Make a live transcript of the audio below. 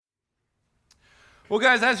Well,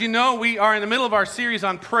 guys, as you know, we are in the middle of our series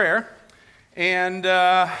on prayer, and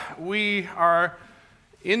we are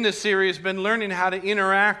in this series been learning how to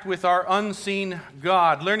interact with our unseen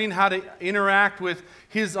God, learning how to interact with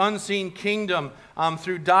His unseen kingdom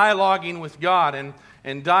through dialoguing with God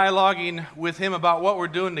and dialoguing with Him about what we're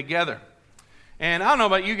doing together. And I don't know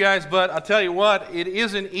about you guys, but I'll tell you what, it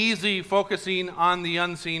isn't easy focusing on the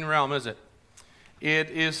unseen realm, is it?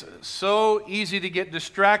 It is so easy to get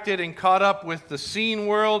distracted and caught up with the seen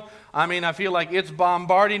world. I mean, I feel like it's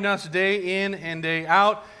bombarding us day in and day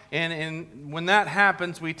out. And when that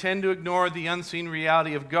happens, we tend to ignore the unseen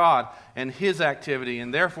reality of God and His activity.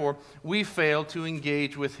 And therefore, we fail to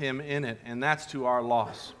engage with Him in it. And that's to our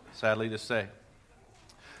loss, sadly to say.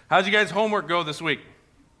 How'd you guys' homework go this week?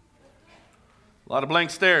 A lot of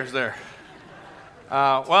blank stares there.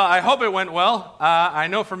 Well, I hope it went well. I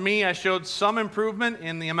know for me, I showed some improvement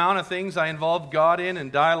in the amount of things I involved God in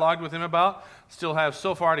and dialogued with Him about. Still have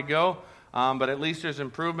so far to go, but at least there's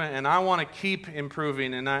improvement, and I want to keep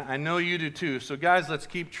improving, and I know you do too. So guys, let's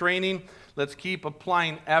keep training. Let's keep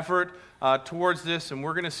applying effort towards this, and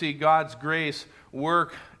we're going to see God's grace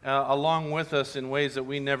work along with us in ways that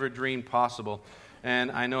we never dreamed possible. And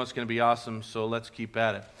I know it's going to be awesome, so let's keep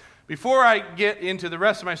at it. Before I get into the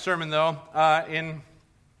rest of my sermon, though, in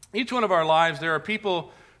each one of our lives, there are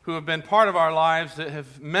people who have been part of our lives that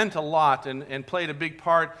have meant a lot and played a big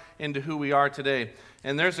part into who we are today.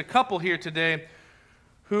 And there's a couple here today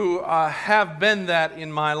who have been that in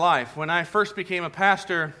my life. When I first became a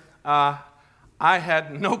pastor, I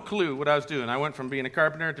had no clue what I was doing. I went from being a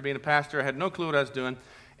carpenter to being a pastor. I had no clue what I was doing.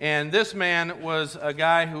 And this man was a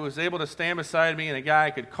guy who was able to stand beside me and a guy I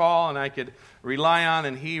could call and I could rely on,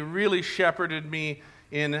 and he really shepherded me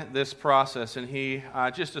in this process, and he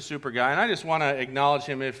just a super guy. And I just want to acknowledge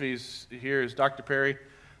him if he's here, is Dr. Perry.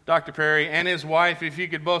 Dr. Perry and his wife, if you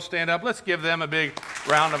could both stand up, let's give them a big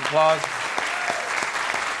round of applause.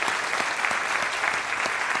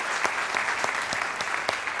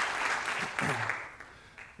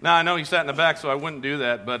 Now, I know he sat in the back, so I wouldn't do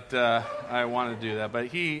that, but I wanted to do that. But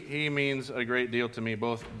he means a great deal to me,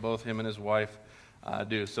 both him and his wife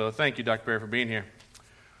do. So thank you, Dr. Perry, for being here.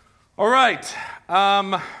 All right.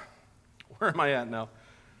 Where am I at now?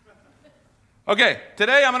 Okay,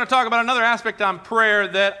 today I'm going to talk about another aspect on prayer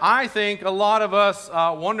that I think a lot of us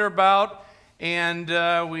wonder about and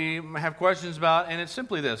we have questions about, and it's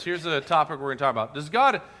simply this. Here's the topic we're going to talk about. Does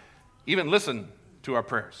God even listen to our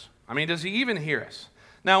prayers? I mean, does He even hear us?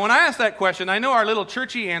 Now, when I ask that question, I know our little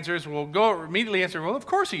churchy answers will go immediately answer, well, of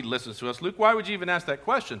course He listens to us. Luke, why would you even ask that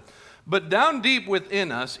question? But down deep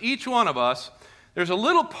within us, each one of us, there's a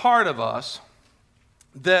little part of us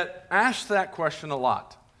that asks that question a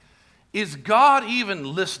lot. Is God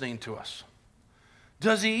even listening to us?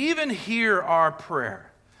 Does He even hear our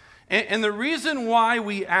prayer? And the reason why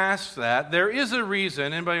we ask that, there is a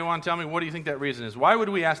reason. Anybody want to tell me what do you think that reason is? Why would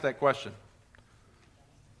we ask that question?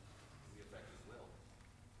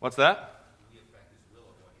 What's that?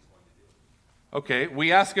 Okay,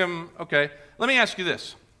 we ask Him, okay, let me ask you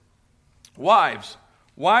this. Wives,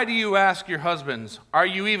 why do you ask your husbands, are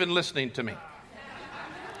you even listening to me?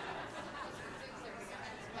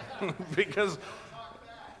 Because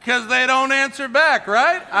they don't answer back,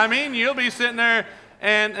 right? I mean, you'll be sitting there,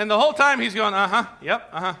 and the whole time he's going,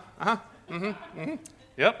 yep,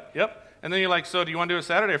 yep. And then you're like, so do you want to do it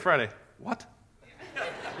Saturday or Friday? What?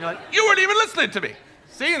 You're like, you weren't even listening to me.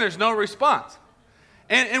 See, and there's no response.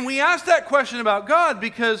 And we ask that question about God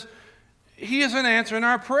because He isn't answering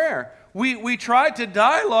our prayer. We try to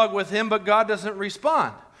dialogue with Him, but God doesn't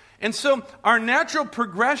respond. And so our natural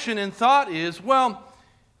progression in thought is, well,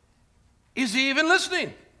 is He even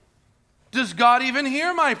listening? Does God even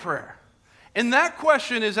hear my prayer? And that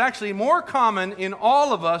question is actually more common in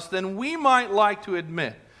all of us than we might like to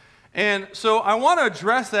admit. And so I want to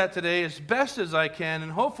address that today as best as I can,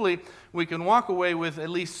 and hopefully we can walk away with at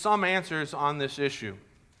least some answers on this issue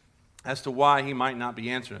as to why He might not be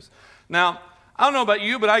answering us. Now, I don't know about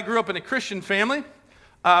you, but I grew up in a Christian family.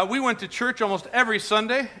 We went to church almost every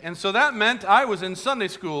Sunday, and so that meant I was in Sunday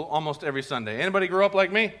school almost every Sunday. Anybody grew up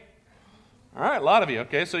like me? All right, a lot of you.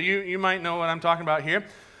 Okay, so you might know what I'm talking about here.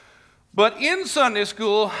 But in Sunday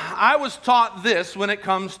school, I was taught this when it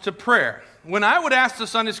comes to prayer. When I would ask the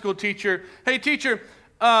Sunday school teacher, hey, teacher,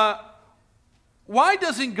 why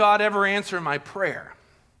doesn't God ever answer my prayer?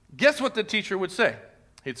 Guess what the teacher would say?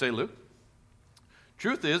 He'd say, Luke,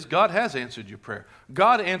 truth is, God has answered your prayer.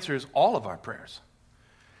 God answers all of our prayers.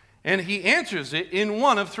 And He answers it in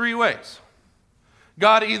one of three ways.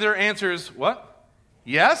 God either answers what?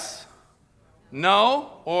 Yes,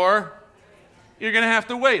 no, or you're going to have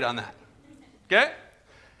to wait on that. Okay?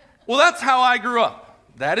 Well, that's how I grew up.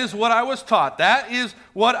 That is what I was taught. That is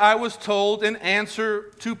what I was told an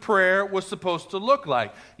answer to prayer was supposed to look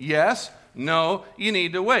like. Yes, no, you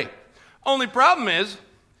need to wait. Only problem is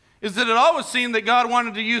that it always seemed that God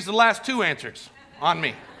wanted to use the last two answers on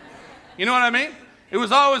me. You know what I mean? It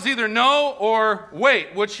was always either no or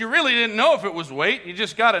wait, which you really didn't know if it was wait. You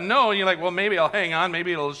just got to know, and you're like, well, maybe I'll hang on.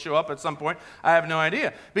 Maybe it'll show up at some point. I have no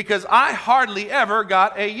idea. Because I hardly ever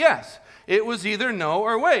got a yes. It was either no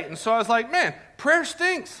or wait. And so I was like, man, prayer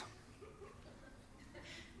stinks.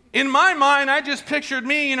 In my mind, I just pictured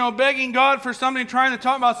me, begging God for something, trying to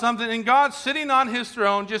talk about something, and God sitting on his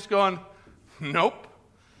throne just going, nope,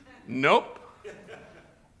 nope. You're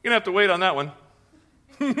going to have to wait on that one.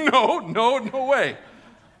 No way.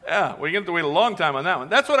 Yeah, well, you're going to have to wait a long time on that one.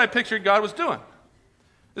 That's what I pictured God was doing.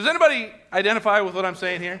 Does anybody identify with what I'm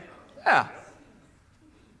saying here? Yeah.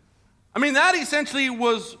 I mean, that essentially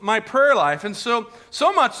was my prayer life. And so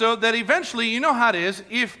much so that eventually, you know how it is,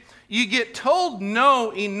 if you get told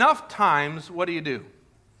no enough times, what do?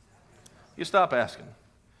 You stop asking.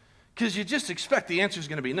 Because you just expect the answer is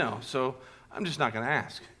going to be no. So I'm just not going to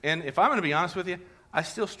ask. And if I'm going to be honest with you, I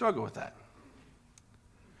still struggle with that.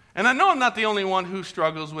 And I know I'm not the only one who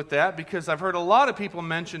struggles with that, because I've heard a lot of people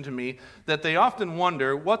mention to me that they often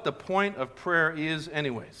wonder what the point of prayer is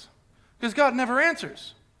anyways. Because God never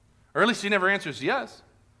answers. Or at least he never answers yes.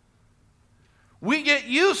 We get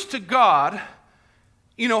used to God,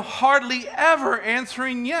 hardly ever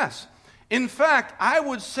answering yes. In fact, I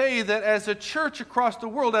would say that as a church across the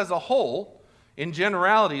world as a whole, in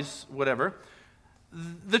generalities, whatever,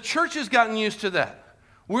 the church has gotten used to that.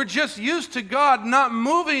 We're just used to God not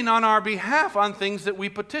moving on our behalf on things that we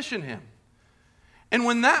petition him. And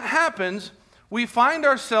when that happens, we find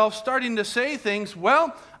ourselves starting to say things,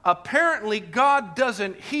 well, apparently God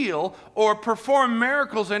doesn't heal or perform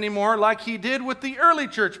miracles anymore like he did with the early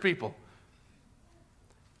church people.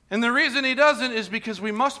 And the reason he doesn't is because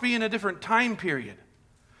we must be in a different time period.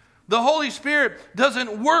 The Holy Spirit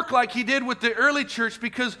doesn't work like he did with the early church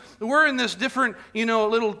because we're in this different,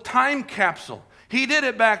 little time capsule. He did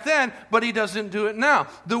it back then, but he doesn't do it now.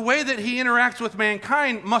 The way that he interacts with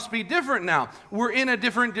mankind must be different now. We're in a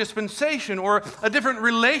different dispensation or a different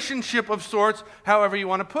relationship of sorts, however you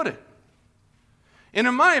want to put it. And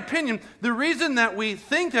in my opinion, the reason that we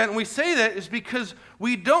think that and we say that is because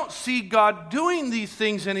we don't see God doing these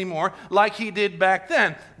things anymore like he did back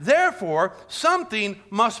then. Therefore, something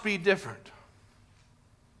must be different.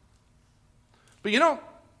 But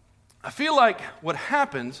I feel like what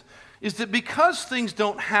happens is that because things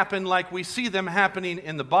don't happen like we see them happening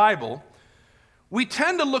in the Bible, we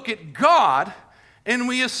tend to look at God and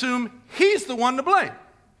we assume he's the one to blame.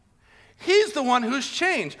 He's the one who's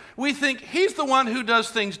changed. We think he's the one who does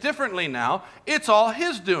things differently now. It's all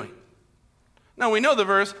his doing. Now we know the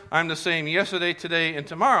verse, I'm the same yesterday, today, and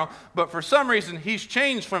tomorrow, but for some reason he's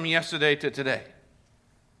changed from yesterday to today.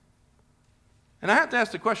 And I have to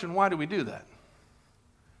ask the question, why do we do that?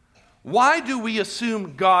 Why do we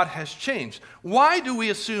assume God has changed? Why do we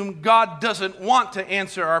assume God doesn't want to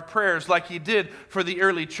answer our prayers like he did for the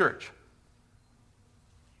early church?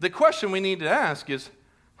 The question we need to ask is,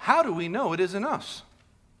 how do we know it isn't us?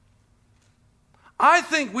 I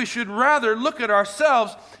think we should rather look at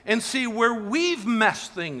ourselves and see where we've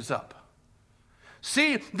messed things up.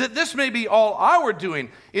 See that this may be all our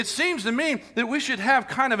doing. It seems to me that we should have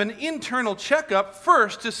kind of an internal checkup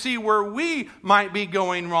first to see where we might be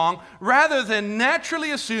going wrong, rather than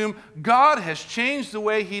naturally assume God has changed the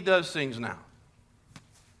way he does things now.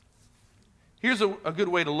 Here's a good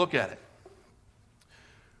way to look at it.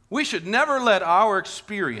 We should never let our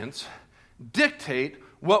experience dictate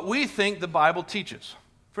what we think the Bible teaches.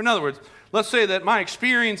 In other words, let's say that my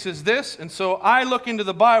experience is this, and so I look into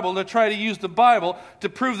the Bible to try to use the Bible to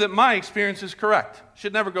prove that my experience is correct.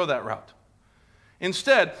 Should never go that route.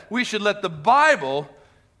 Instead, we should let the Bible,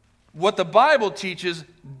 what the Bible teaches,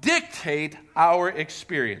 dictate our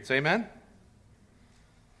experience. Amen?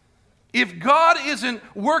 If God isn't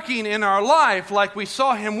working in our life like we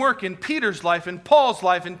saw him work in Peter's life, in Paul's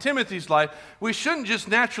life, in Timothy's life, we shouldn't just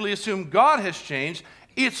naturally assume God has changed.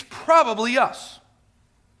 It's probably us.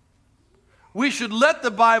 We should let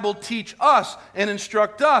the Bible teach us and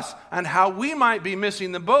instruct us on how we might be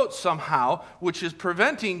missing the boat somehow, which is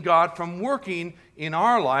preventing God from working in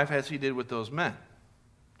our life as he did with those men.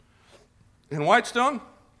 In Whitestone,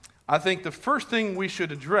 I think the first thing we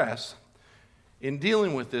should address in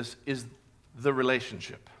dealing with this is the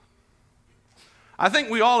relationship. I think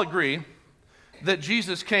we all agree that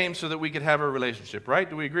Jesus came so that we could have a relationship, right?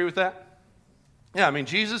 Do we agree with that? Yeah,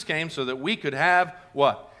 Jesus came so that we could have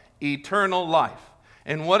what? Eternal life.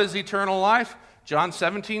 And what is eternal life? John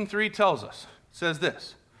 17:3 tells us, says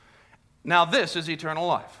this, "Now this is eternal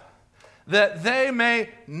life, that they may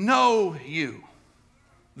know you,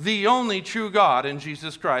 the only true God, and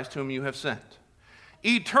Jesus Christ, whom you have sent."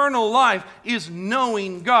 Eternal life is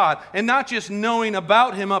knowing God, and not just knowing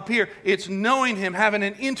about Him up here. It's knowing Him, having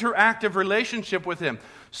an interactive relationship with Him.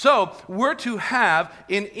 So we're to have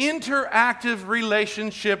an interactive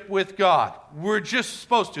relationship with God. We're just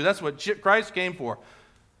supposed to. That's what Christ came for.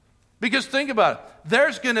 Because think about it.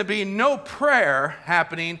 There's going to be no prayer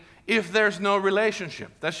happening if there's no relationship.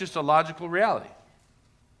 That's just a logical reality.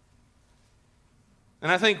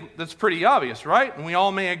 And I think that's pretty obvious, right? And we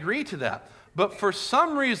all may agree to that. But for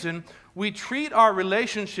some reason, we treat our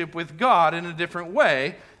relationship with God in a different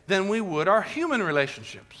way than we would our human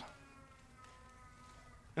relationships.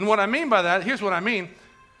 And what I mean by that, here's what I mean.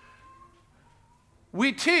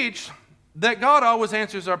 We teach that God always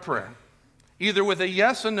answers our prayer, either with a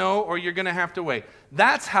yes, a no, or you're going to have to wait.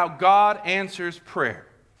 That's how God answers prayer.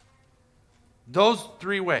 Those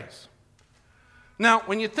three ways. Now,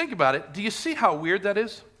 when you think about it, do you see how weird that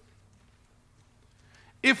is?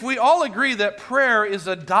 If we all agree that prayer is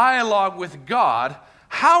a dialogue with God,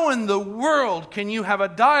 how in the world can you have a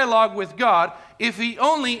dialogue with God if He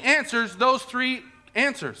only answers those three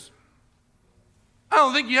answers? I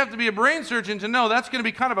don't think you have to be a brain surgeon to know that's going to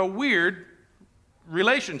be kind of a weird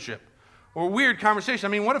relationship or weird conversation. I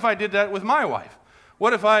mean, what if I did that with my wife?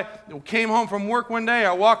 What if I came home from work one day,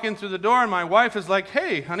 I walk in through the door, and my wife is like,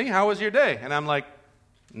 "Hey, honey, how was your day?" And I'm like,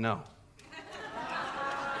 "No."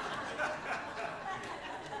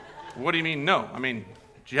 What do you mean, no? I mean,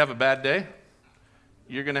 did you have a bad day?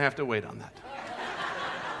 You're going to have to wait on that.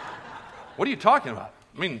 What are you talking about?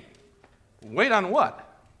 I mean, wait on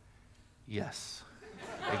what? Yes.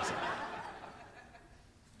 Exactly.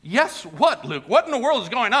 Yes, what, Luke? What in the world is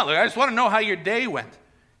going on, Luke? I just want to know how your day went.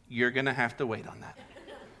 You're going to have to wait on that.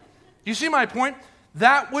 You see my point?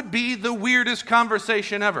 That would be the weirdest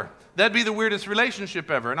conversation ever. That'd be the weirdest relationship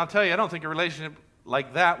ever. And I'll tell you, I don't think a relationship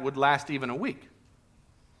like that would last even a week.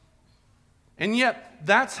 And yet,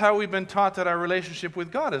 that's how we've been taught that our relationship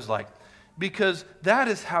with God is like. Because that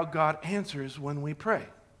is how God answers when we pray.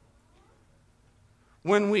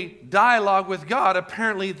 When we dialogue with God,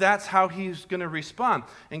 apparently that's how He's going to respond.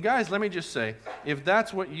 And guys, let me just say, if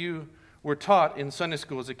that's what you were taught in Sunday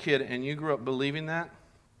school as a kid and you grew up believing that,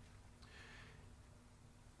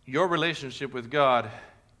 your relationship with God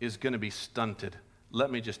is going to be stunted.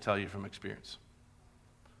 Let me just tell you from experience.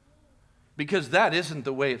 Because that isn't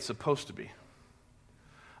the way it's supposed to be.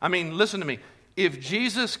 I mean, listen to me. If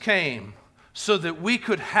Jesus came so that we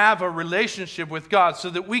could have a relationship with God, so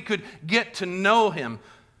that we could get to know Him,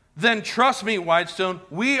 then trust me, Whitestone,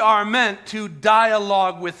 we are meant to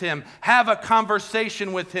dialogue with Him, have a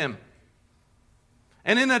conversation with Him.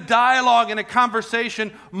 And in a dialogue, in a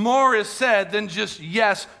conversation, more is said than just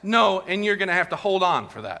yes, no, and you're going to have to hold on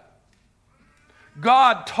for that.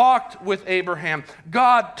 God talked with Abraham.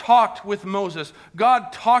 God talked with Moses.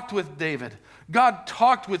 God talked with David. God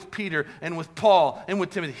talked with Peter and with Paul and with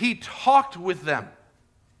Timothy. He talked with them.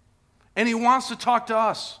 And He wants to talk to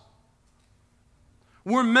us.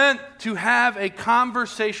 We're meant to have a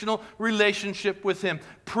conversational relationship with Him.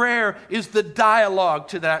 Prayer is the dialogue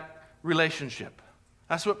to that relationship.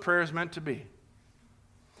 That's what prayer is meant to be.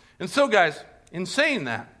 And so, guys, in saying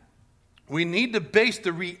that, we need to base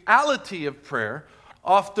the reality of prayer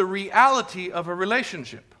off the reality of a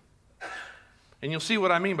relationship. And you'll see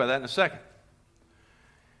what I mean by that in a second.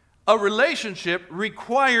 A relationship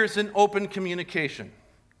requires an open communication,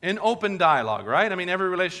 an open dialogue, right? I mean, every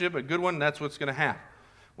relationship, a good one, that's what's going to happen.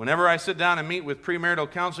 Whenever I sit down and meet with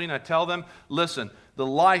premarital counseling, I tell them, listen, the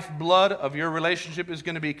lifeblood of your relationship is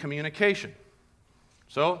going to be communication.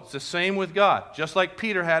 So it's the same with God, just like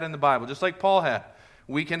Peter had in the Bible, just like Paul had.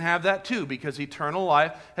 We can have that too, because eternal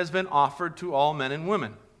life has been offered to all men and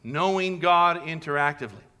women, knowing God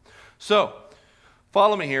interactively. So,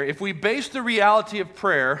 follow me here. If we base the reality of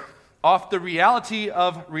prayer off the reality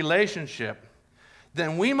of relationship,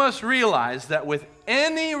 then we must realize that with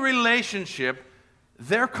any relationship,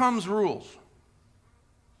 there comes rules.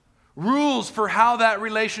 Rules for how that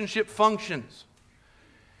relationship functions.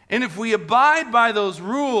 And if we abide by those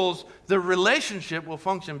rules, the relationship will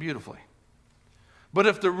function beautifully. But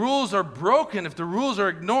if the rules are broken, if the rules are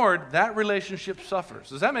ignored, that relationship suffers.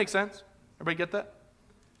 Does that make sense? Everybody get that?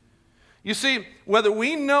 You see, whether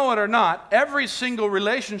we know it or not, every single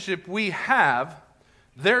relationship we have,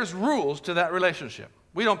 there's rules to that relationship.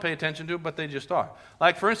 We don't pay attention to it, but they just are.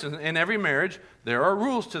 Like, for instance, in every marriage, there are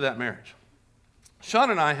rules to that marriage.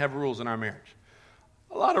 Sean and I have rules in our marriage.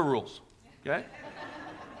 A lot of rules, okay?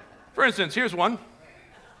 For instance, here's one.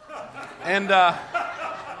 And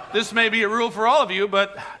this may be a rule for all of you,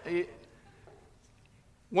 but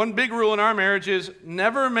one big rule in our marriage is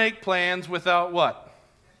never make plans without what?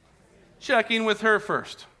 Checking with her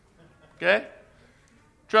first. Okay?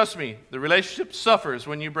 Trust me, the relationship suffers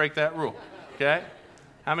when you break that rule. Okay?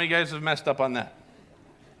 How many guys have messed up on that?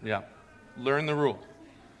 Yeah. Learn the rule.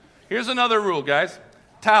 Here's another rule, guys.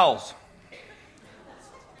 Towels.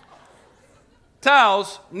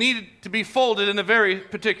 Towels need to be folded in a very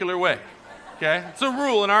particular way. Okay? It's a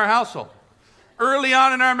rule in our household. Early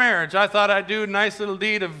on in our marriage, I thought I'd do a nice little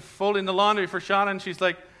deed of folding the laundry for Shauna, and she's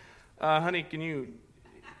like, honey, you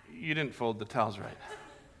didn't fold the towels right.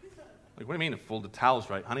 Like, what do you mean fold the towels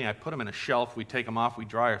right? Honey, I put them in a shelf, we take them off, we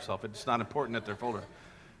dry ourselves. It's not important that they're folded.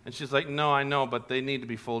 And she's like, no, I know, but they need to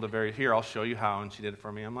be folded here, I'll show you how. And she did it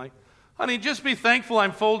for me. I'm like, honey, just be thankful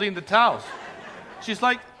I'm folding the towels. She's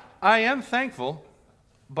like, I am thankful,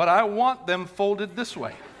 but I want them folded this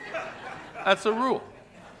way. That's a rule.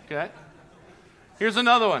 Okay? Here's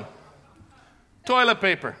another one. Toilet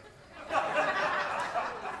paper.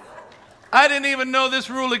 I didn't even know this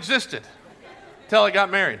rule existed until I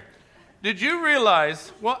got married. Did you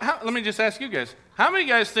realize, let me just ask you guys, how many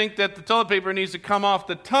guys think that the toilet paper needs to come off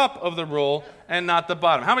the top of the roll and not the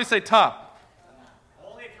bottom? How many say top?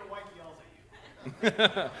 Only if your wife yells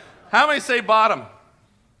at you. How many say bottom?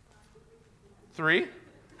 3.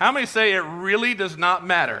 How many say it really does not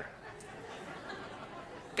matter?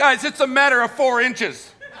 Guys, it's a matter of 4 inches.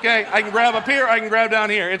 Okay, I can grab up here, I can grab down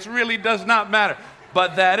here. It really does not matter.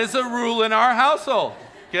 But that is a rule in our household.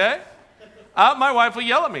 Okay? My wife will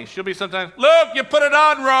yell at me. She'll be sometimes, look, you put it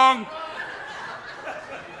on wrong.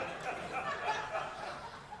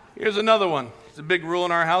 Here's another one. It's a big rule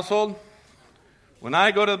in our household. When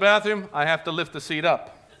I go to the bathroom, I have to lift the seat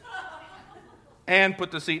up and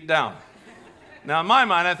put the seat down. Now, in my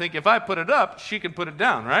mind, I think if I put it up, she can put it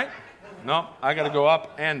down, right? No, I got to go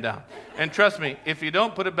up and down. And trust me, if you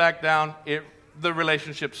don't put it back down, the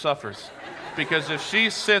relationship suffers. Because if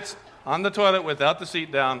she sits on the toilet without the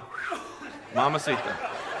seat down, mamacita.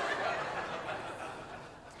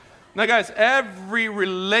 Now, guys, every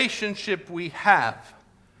relationship we have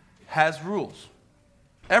has rules.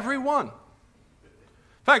 Every one.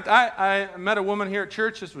 In fact, I met a woman here at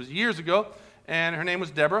church, this was years ago, and her name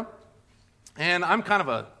was Deborah. And I'm kind of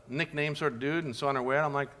a nickname sort of dude, and so on her way out,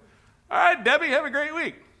 I'm like, all right, Debbie, have a great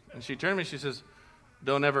week. And she turned to me, she says,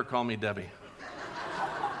 don't ever call me Debbie.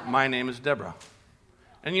 My name is Deborah.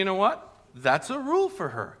 And you know what? That's a rule for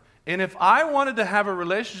her. And if I wanted to have a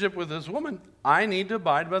relationship with this woman, I need to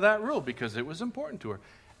abide by that rule because it was important to her.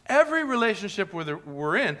 Every relationship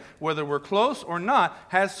we're in, whether we're close or not,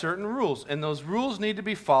 has certain rules. And those rules need to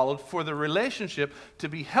be followed for the relationship to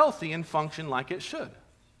be healthy and function like it should.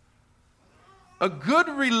 A good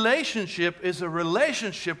relationship is a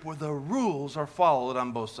relationship where the rules are followed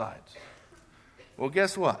on both sides. Well,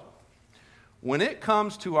 guess what? When it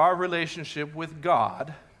comes to our relationship with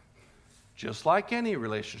God, just like any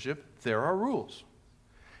relationship, there are rules.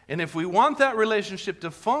 And if we want that relationship to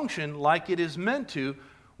function like it is meant to,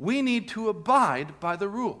 we need to abide by the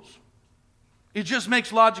rules. It just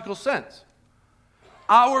makes logical sense.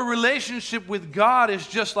 Our relationship with God is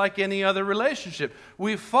just like any other relationship.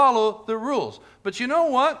 We follow the rules. But you know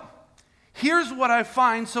what? Here's what I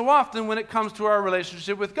find so often when it comes to our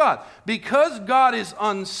relationship with God. Because God is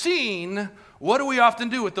unseen, what do we often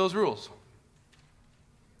do with those rules?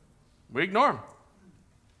 We ignore them.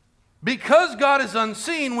 Because God is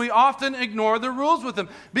unseen, we often ignore the rules with Him.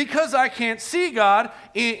 Because I can't see God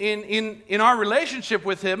in our relationship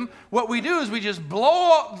with Him, what we do is we just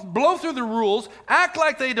blow through the rules, act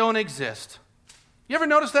like they don't exist. You ever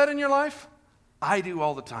notice that in your life? I do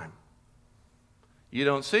all the time. You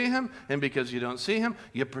don't see Him, and because you don't see Him,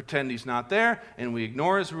 you pretend He's not there, and we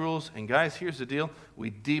ignore His rules. And guys, here's the deal. We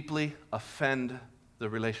deeply offend the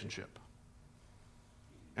relationship.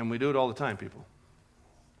 And we do it all the time, people.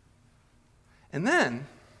 And then,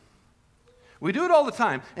 we do it all the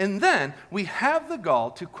time, and then we have the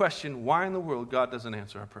gall to question why in the world God doesn't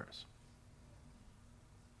answer our prayers.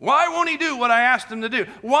 Why won't He do what I asked Him to do?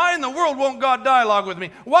 Why in the world won't God dialogue with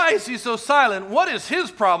me? Why is He so silent? What is His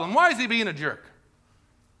problem? Why is He being a jerk?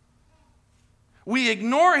 We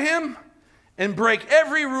ignore Him and break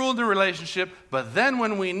every rule in the relationship, but then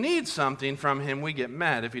when we need something from Him, we get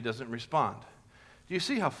mad if He doesn't respond. Do you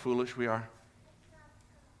see how foolish we are?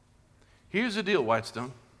 Here's the deal,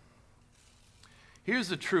 Whitestone. Here's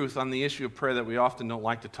the truth on the issue of prayer that we often don't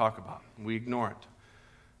like to talk about. We ignore it.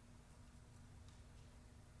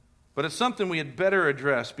 But it's something we had better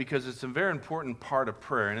address because it's a very important part of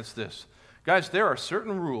prayer, and it's this. Guys, there are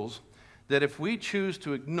certain rules that if we choose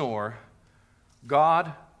to ignore,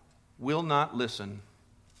 God will not listen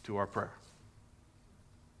to our prayer.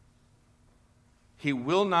 He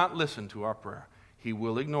will not listen to our prayer. He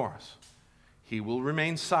will ignore us. He will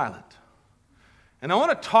remain silent. And I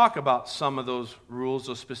want to talk about some of those rules,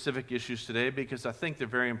 those specific issues today, because I think they're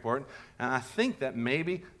very important. And I think that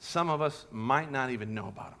maybe some of us might not even know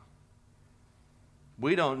about them.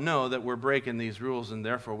 We don't know that we're breaking these rules, and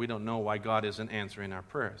therefore we don't know why God isn't answering our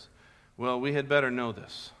prayers. Well, we had better know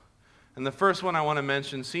this. And the first one I want to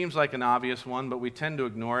mention seems like an obvious one, but we tend to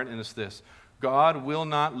ignore it, and it's this. God will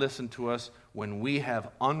not listen to us when we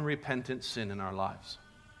have unrepentant sin in our lives.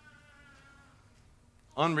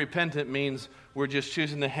 Unrepentant means we're just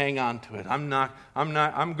choosing to hang on to it.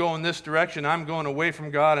 I'm going this direction, I'm going away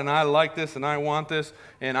from God, and I like this, and I want this,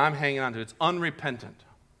 and I'm hanging on to it. It's unrepentant.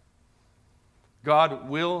 God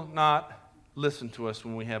will not listen to us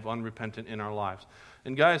when we have unrepentant in our lives.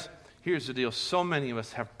 And guys, here's the deal. So many of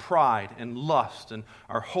us have pride and lust and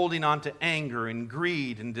are holding on to anger and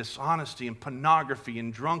greed and dishonesty and pornography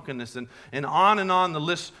and drunkenness and on the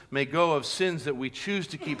list may go of sins that we choose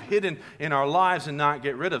to keep hidden in our lives and not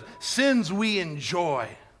get rid of. Sins we enjoy.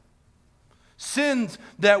 Sins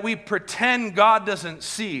that we pretend God doesn't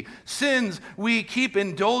see. Sins we keep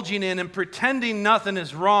indulging in and pretending nothing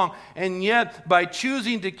is wrong. And yet, by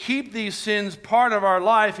choosing to keep these sins part of our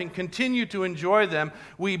life and continue to enjoy them,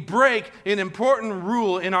 we break an important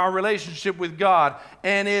rule in our relationship with God,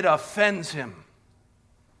 and it offends Him.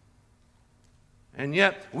 And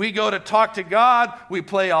yet, we go to talk to God, we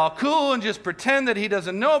play all cool and just pretend that He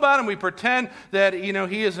doesn't know about it, we pretend that,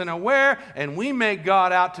 He isn't aware, and we make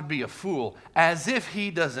God out to be a fool, as if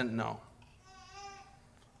He doesn't know.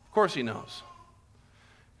 Of course He knows.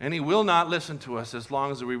 And He will not listen to us as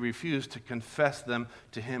long as we refuse to confess them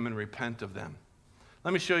to Him and repent of them.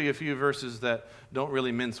 Let me show you a few verses that don't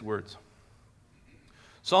really mince words.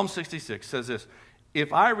 Psalm 66 says this,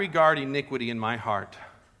 "If I regard iniquity in my heart,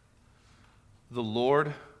 the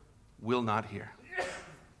Lord will not hear."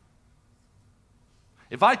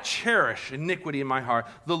 If I cherish iniquity in my heart,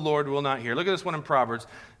 the Lord will not hear. Look at this one in Proverbs.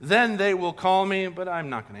 "Then they will call me, but I'm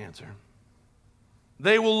not going to answer.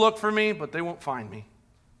 They will look for me, but they won't find me."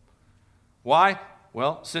 Why?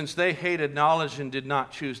 Well, since they hated knowledge and did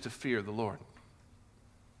not choose to fear the Lord.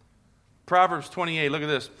 Proverbs 28, look at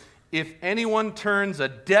this. "If anyone turns a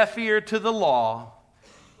deaf ear to the law,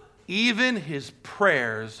 even his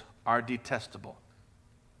prayers are detestable."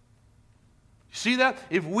 You see that?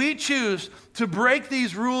 If we choose to break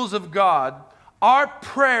these rules of God, our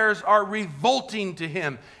prayers are revolting to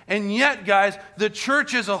Him. And yet, guys, the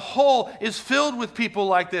church as a whole is filled with people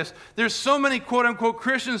like this. There's so many quote-unquote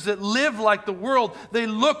Christians that live like the world. They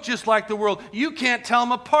look just like the world. You can't tell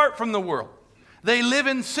them apart from the world. They live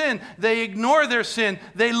in sin. They ignore their sin.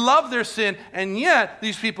 They love their sin. And yet,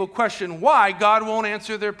 these people question why God won't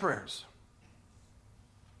answer their prayers.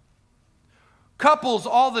 Couples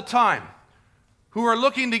all the time who are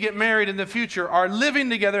looking to get married in the future are living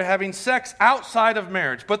together, having sex outside of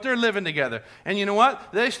marriage, but they're living together. And you know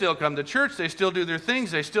what? They still come to church. They still do their things.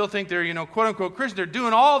 They still think they're, quote-unquote Christian. They're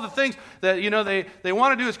doing all the things that, they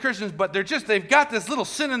want to do as Christians, but they've got this little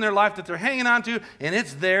sin in their life that they're hanging on to, and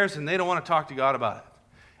it's theirs, and they don't want to talk to God about it.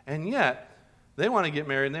 And yet, they want to get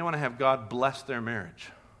married, and they want to have God bless their marriage.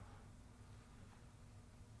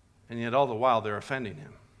 And yet, all the while, they're offending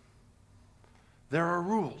Him. There are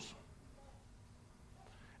rules.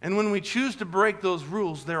 And when we choose to break those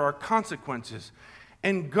rules, there are consequences.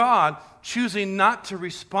 And God choosing not to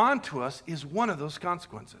respond to us is one of those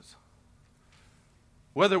consequences.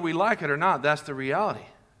 Whether we like it or not, that's the reality.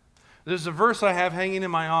 There's a verse I have hanging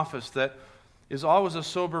in my office that is always a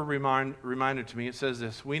sober reminder to me. It says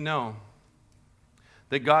this, "We know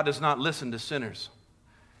that God does not listen to sinners.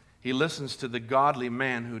 He listens to the godly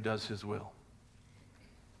man who does His will."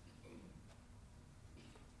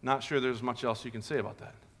 Not sure there's much else you can say about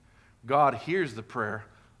that. God hears the prayer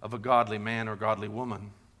of a godly man or godly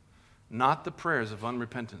woman, not the prayers of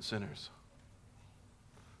unrepentant sinners.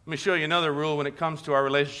 Let me show you another rule when it comes to our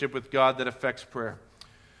relationship with God that affects prayer.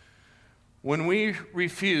 When we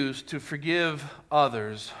refuse to forgive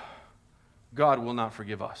others, God will not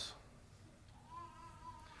forgive us.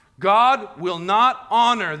 God will not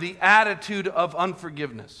honor the attitude of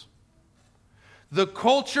unforgiveness. The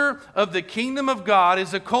culture of the kingdom of God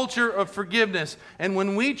is a culture of forgiveness. And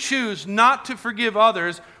when we choose not to forgive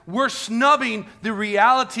others, we're snubbing the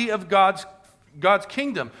reality of God's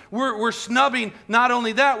kingdom. We're snubbing, not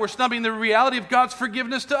only that, we're snubbing the reality of God's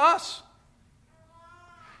forgiveness to us.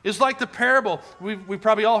 It's like the parable. We've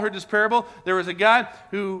probably all heard this parable. There was a guy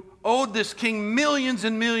who owed this king millions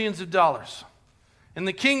and millions of dollars. And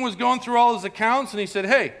the king was going through all his accounts, and he said,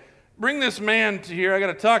 "Hey, bring this man to here. I got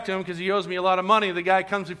to talk to him because he owes me a lot of money. The guy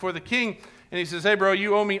comes before the king, and he says, hey, bro,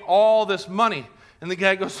 you owe me all this money. And the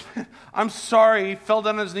guy goes, I'm sorry. He fell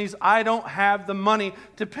down on his knees. I don't have the money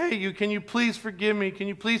to pay you. Can you please forgive me? Can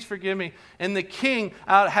you please forgive me? And the king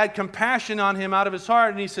had compassion on him out of his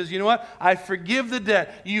heart. And he says, you know what? I forgive the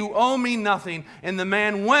debt. You owe me nothing. And the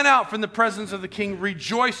man went out from the presence of the king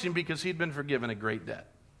rejoicing because he'd been forgiven a great debt.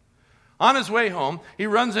 On his way home, he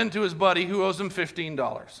runs into his buddy who owes him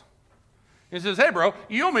 $15. He says, hey, bro,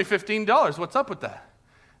 you owe me $15. What's up with that?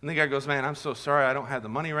 And the guy goes, man, I'm so sorry. I don't have the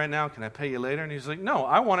money right now. Can I pay you later? And he's like, no,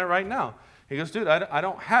 I want it right now. He goes, dude, I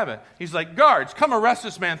don't have it. He's like, guards, come arrest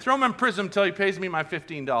this man. Throw him in prison until he pays me my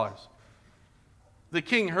 $15. The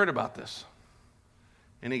king heard about this.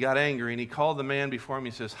 And he got angry. And he called the man before him.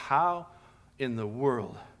 He says, how in the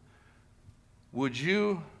world would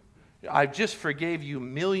you... I just forgave you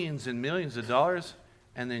millions and millions of dollars,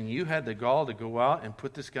 and then you had the gall to go out and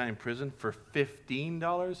put this guy in prison for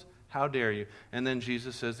 $15? How dare you? And then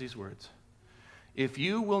Jesus says these words, if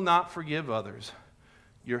you will not forgive others,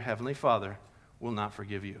 your heavenly Father will not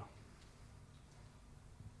forgive you.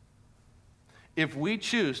 If we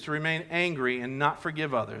choose to remain angry and not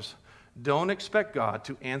forgive others, don't expect God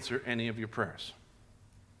to answer any of your prayers.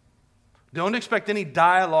 Don't expect any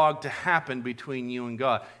dialogue to happen between you and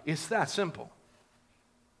God. It's that simple.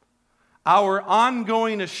 Our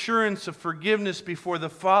ongoing assurance of forgiveness before the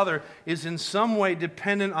Father is in some way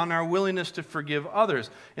dependent on our willingness to forgive others.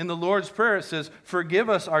 In the Lord's Prayer it says, forgive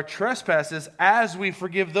us our trespasses as we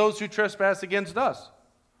forgive those who trespass against us.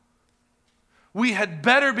 We had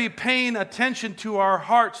better be paying attention to our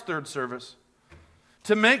hearts, third service,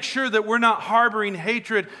 to make sure that we're not harboring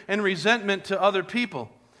hatred and resentment to other people.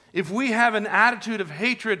 If we have an attitude of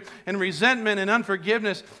hatred and resentment and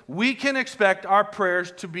unforgiveness, we can expect our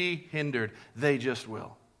prayers to be hindered. They just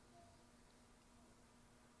will.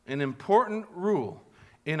 An important rule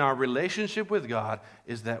in our relationship with God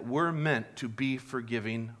is that we're meant to be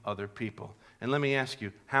forgiving other people. And let me ask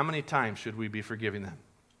you, how many times should we be forgiving them?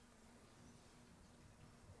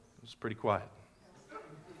 It's pretty quiet.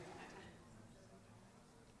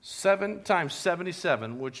 7 times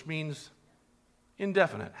 77, which means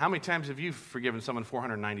indefinite. How many times have you forgiven someone?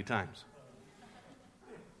 490 times.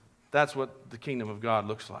 That's what the kingdom of God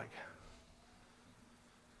looks like.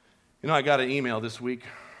 You know, I got an email this week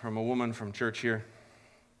from a woman from church here.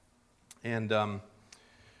 And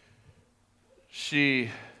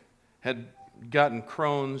she had gotten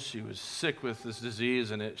Crohn's. She was sick with this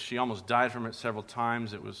disease, and she almost died from it several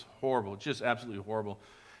times. It was horrible, just absolutely horrible.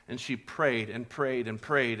 And she prayed and prayed and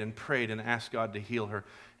prayed and prayed and asked God to heal her.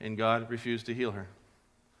 And God refused to heal her.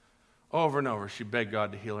 Over and over, she begged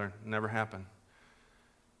God to heal her. It never happened.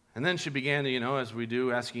 And then she began to, as we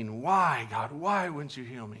do, asking, why, God, why wouldn't you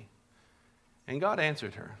heal me? And God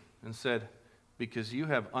answered her and said, because you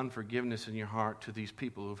have unforgiveness in your heart to these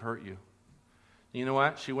people who've hurt you. You know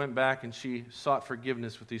what? She went back and she sought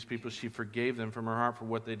forgiveness with these people. She forgave them from her heart for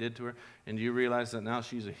what they did to her. And do you realize that now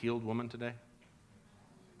she's a healed woman today?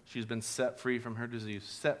 She's been set free from her disease,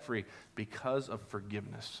 set free because of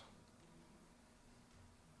forgiveness.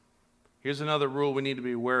 Here's another rule we need to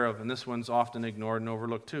be aware of, and this one's often ignored and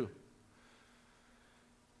overlooked too.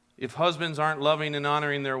 If husbands aren't loving and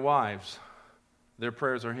honoring their wives, their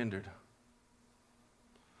prayers are hindered.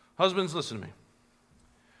 Husbands, listen to me.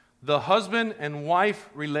 The husband and wife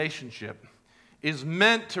relationship is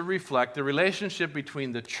meant to reflect the relationship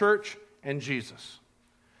between the church and Jesus.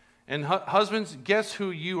 And husbands, guess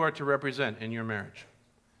who you are to represent in your marriage?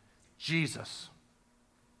 Jesus.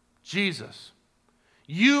 Jesus.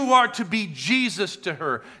 You are to be Jesus to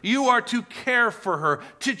her. You are to care for her,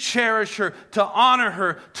 to cherish her, to honor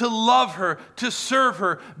her, to love her, to serve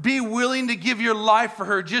her. Be willing to give your life for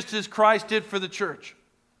her just as Christ did for the church.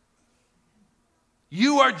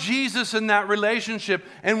 You are Jesus in that relationship.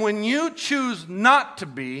 And when you choose not to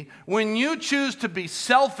be, when you choose to be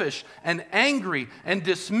selfish and angry and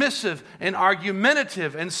dismissive and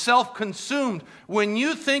argumentative and self-consumed, when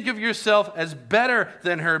you think of yourself as better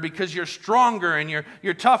than her because you're stronger and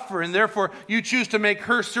you're tougher and therefore you choose to make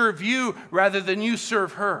her serve you rather than you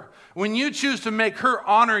serve her, when you choose to make her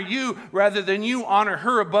honor you rather than you honor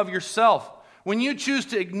her above yourself, when you choose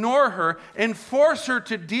to ignore her and force her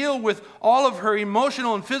to deal with all of her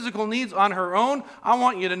emotional and physical needs on her own, I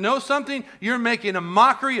want you to know something. You're making a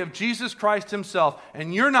mockery of Jesus Christ himself,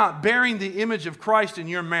 and you're not bearing the image of Christ in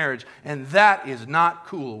your marriage, and that is not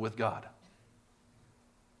cool with God.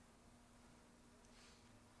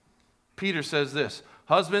 Peter says this,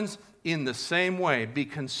 husbands, in the same way, be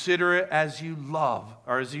considerate as you love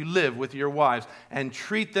or as you live with your wives, and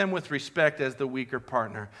treat them with respect as the weaker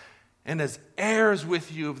partner. and as heirs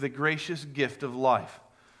with you of the gracious gift of life,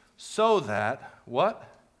 so that," what?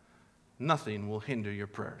 "Nothing will hinder your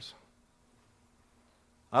prayers."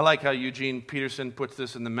 I like how Eugene Peterson puts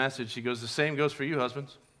this in the Message. He goes, "The same goes for you,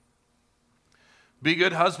 husbands. Be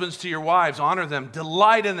good husbands to your wives. Honor them.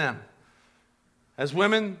 Delight in them. As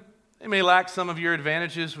women, they may lack some of your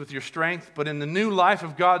advantages with your strength, but in the new life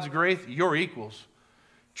of God's grace, you're equals.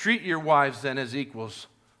 Treat your wives then as equals,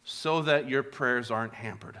 so that your prayers aren't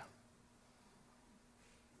hampered."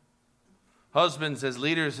 Husbands, as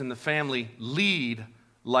leaders in the family, lead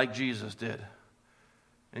like Jesus did,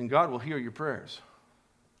 and God will hear your prayers.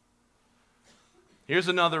 Here's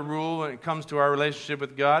another rule when it comes to our relationship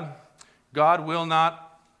with God. God will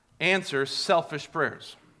not answer selfish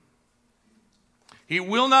prayers. He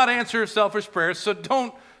will not answer selfish prayers, so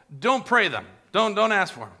don't pray them. Don't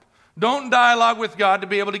ask for them. Don't dialogue with God to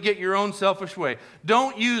be able to get your own selfish way.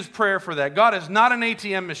 Don't use prayer for that. God is not an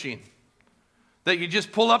ATM machine that you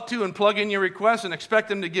just pull up to and plug in your request and expect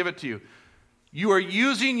Him to give it to you. You are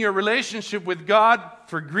using your relationship with God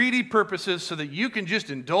for greedy purposes so that you can just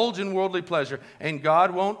indulge in worldly pleasure, and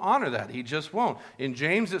God won't honor that. He just won't. In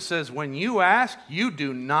James it says, when you ask, you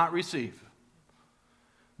do not receive,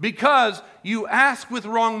 because you ask with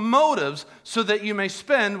wrong motives so that you may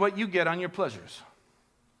spend what you get on your pleasures.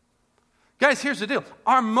 Guys, here's the deal.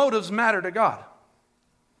 Our motives matter to God.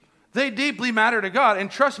 They deeply matter to God. And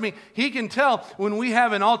trust me, He can tell when we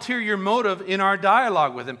have an ulterior motive in our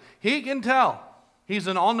dialogue with Him. He can tell. He's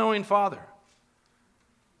an all-knowing Father.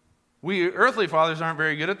 We earthly fathers aren't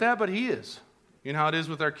very good at that, but He is. You know how it is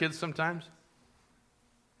with our kids sometimes?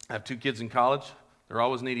 I have 2 kids in college. They're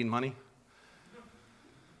always needing money.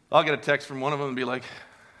 I'll get a text from one of them and be like,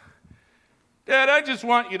 "Dad, I just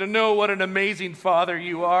want you to know what an amazing father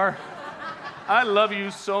you are. I love you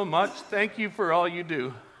so much. Thank you for all you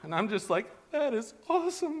do." And I'm just like, "That is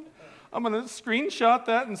awesome. I'm going to screenshot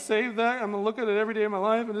that and save that. I'm going to look at it every day of my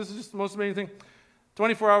life, and this is just the most amazing thing."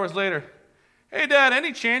 24 hours later, "Hey, Dad,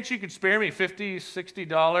 any chance you could spare me $50,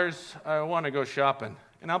 $60? I want to go shopping."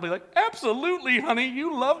 And I'll be like, "Absolutely, honey.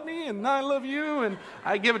 You love me, and I love you." And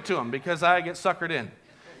I give it to him because I get suckered in.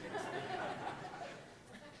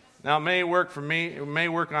 Now, it may work for me. It may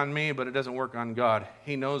work on me, but it doesn't work on God.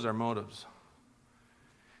 He knows our motives.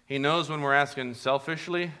 He knows when we're asking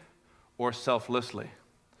selfishly or selflessly.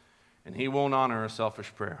 And He won't honor a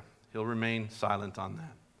selfish prayer. He'll remain silent on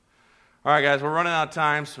that. All right, guys, we're running out of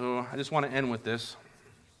time, so I just want to end with this.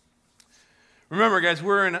 Remember, guys,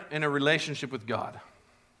 we're in a relationship with God.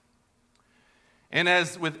 And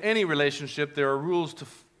as with any relationship, there are rules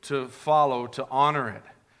to follow to honor it.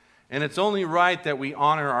 And it's only right that we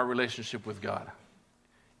honor our relationship with God.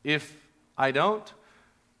 If I don't,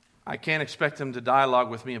 I can't expect Him to dialogue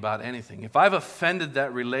with me about anything. If I've offended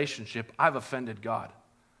that relationship, I've offended God.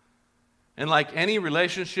 And like any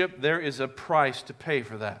relationship, there is a price to pay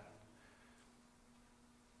for that.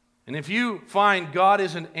 And if you find God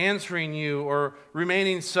isn't answering you or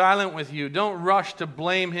remaining silent with you, don't rush to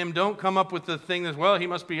blame Him. Don't come up with the thing that, well, He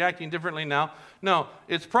must be acting differently now. No,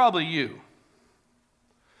 it's probably you.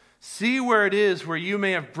 See where it is where you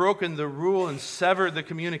may have broken the rule and severed the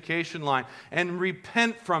communication line, and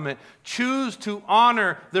repent from it. Choose to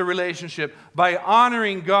honor the relationship by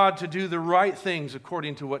honoring God to do the right things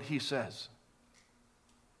according to what He says.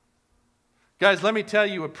 Guys, let me tell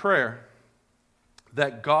you a prayer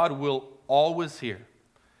that God will always hear.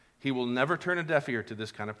 He will never turn a deaf ear to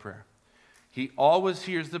this kind of prayer. He always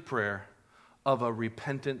hears the prayer of a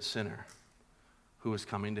repentant sinner who is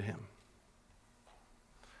coming to Him.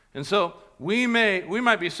 And so we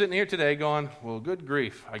might be sitting here today going, well, good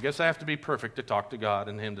grief, I guess I have to be perfect to talk to God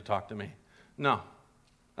and Him to talk to me. No,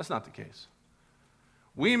 that's not the case.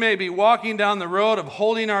 We may be walking down the road of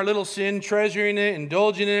holding our little sin, treasuring it,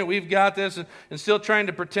 indulging in it, we've got this, and still trying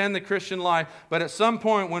to pretend the Christian life. But at some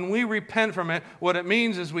point, when we repent from it, what it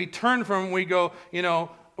means is we turn from, we go,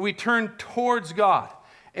 we turn towards God.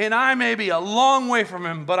 And I may be a long way from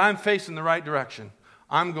Him, but I'm facing the right direction.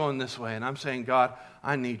 I'm going this way, and I'm saying, God,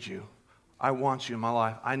 I need you. I want you in my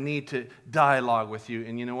life. I need to dialogue with you.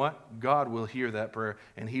 And you know what? God will hear that prayer,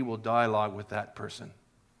 and He will dialogue with that person.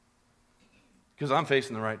 Because I'm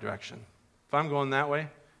facing the right direction. If I'm going that way,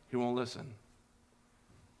 He won't listen.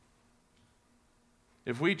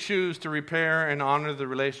 If we choose to repair and honor the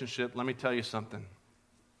relationship, let me tell you something.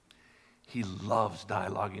 He loves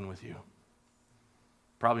dialoguing with you.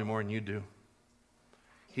 Probably more than you do.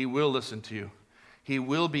 He will listen to you. He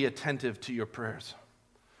will be attentive to your prayers.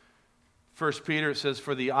 1 Peter says,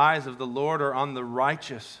 "For the eyes of the Lord are on the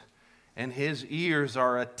righteous, and His ears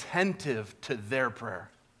are attentive to their prayer."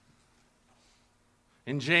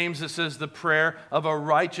 In James, it says the prayer of a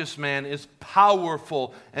righteous man is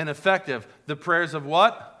powerful and effective. The prayers of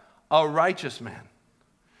what? A righteous man.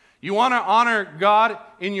 You want to honor God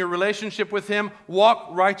in your relationship with Him? Walk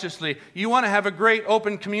righteously. You want to have a great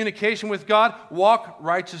open communication with God? Walk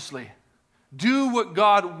righteously. Do what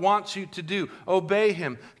God wants you to do. Obey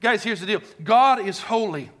Him. Guys, here's the deal. God is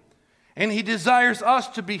holy, and He desires us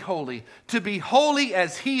to be holy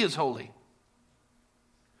as He is holy.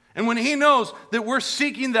 And when He knows that we're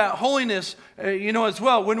seeking that holiness, as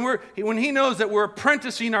well, when He knows that we're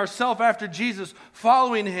apprenticing ourselves after Jesus,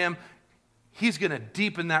 following Him, He's going to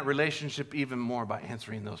deepen that relationship even more by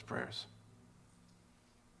answering those prayers.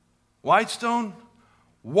 Whitestone,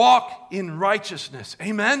 walk in righteousness.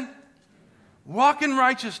 Amen? Walk in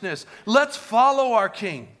righteousness. Let's follow our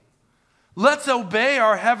King. Let's obey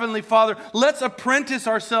our Heavenly Father. Let's apprentice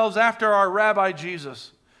ourselves after our Rabbi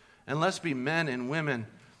Jesus. And let's be men and women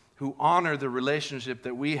who honor the relationship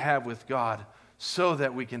that we have with God so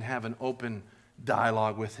that we can have an open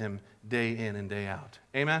dialogue with Him day in and day out.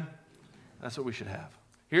 Amen? That's what we should have.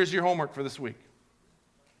 Here's your homework for this week.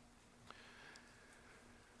 I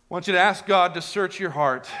want you to ask God to search your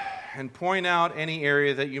heart and point out any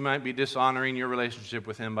area that you might be dishonoring your relationship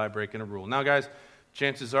with Him by breaking a rule. Now, guys,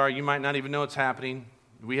 chances are you might not even know it's happening.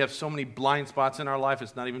 We have so many blind spots in our life,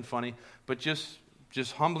 it's not even funny. But just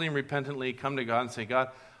humbly and repentantly come to God and say, God,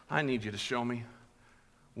 I need you to show me.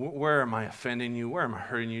 Where am I offending you? Where am I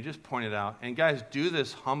hurting you? Just point it out. And guys, do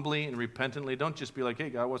this humbly and repentantly. Don't just be like, hey,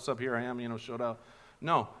 God, what's up? Here I am, showed up.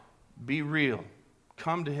 No, be real.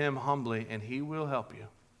 Come to Him humbly, and He will help you.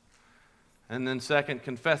 And then second,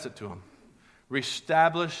 confess it to Him.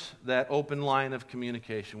 Reestablish that open line of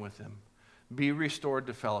communication with Him. Be restored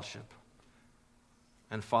to fellowship.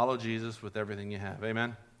 And follow Jesus with everything you have.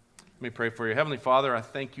 Amen? Let me pray for you. Heavenly Father, I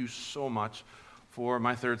thank you so much for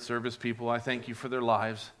my third service people. I thank you for their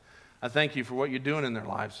lives. I thank you for what you're doing in their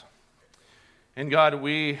lives. And God,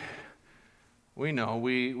 we know,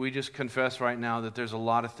 we just confess right now that there's a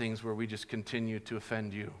lot of things where we just continue to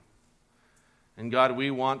offend you. And God,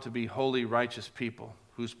 we want to be holy, righteous people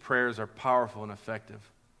whose prayers are powerful and effective.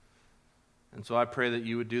 And so I pray that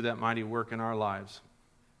you would do that mighty work in our lives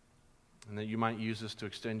and that you might use us to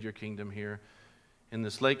extend your kingdom here in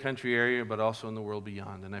this Lake Country area, but also in the world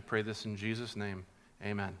beyond. And I pray this in Jesus' name.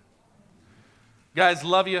 Amen. Guys,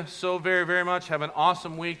 love you so very, very much. Have an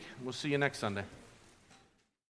awesome week. We'll see you next Sunday.